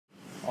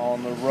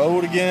On the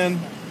road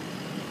again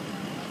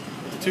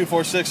with the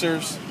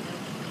 246ers,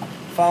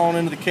 following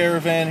into the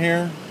caravan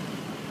here,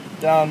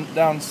 down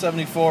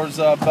 74's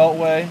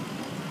Beltway,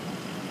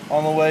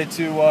 on the way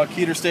to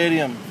Keeter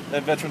Stadium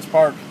at Veterans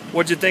Park.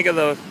 What'd you think of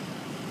the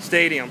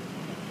stadium?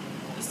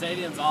 The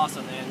stadium's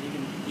awesome, man.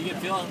 You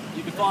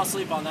can fall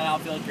asleep on that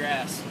outfield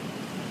grass.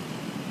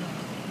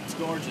 It's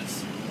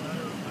gorgeous.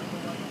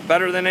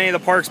 Better than any of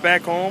the parks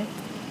back home?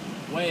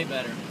 Way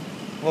better.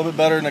 A little bit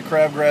better than the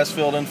crabgrass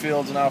filled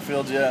infields and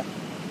outfields, yeah.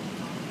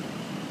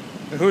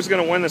 Who's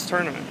going to win this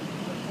tournament?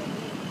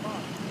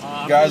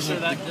 I'm Guys,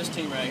 pretty sure that this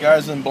team right here.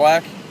 Guys in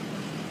black.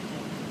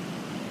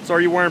 So are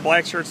you wearing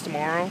black shirts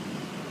tomorrow?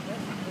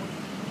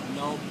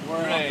 No,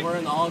 we're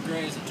in the all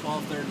grays at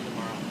 12:30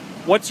 tomorrow.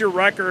 What's your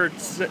record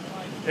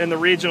in the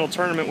regional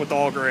tournament with the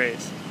all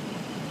grays?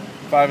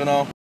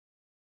 5-0.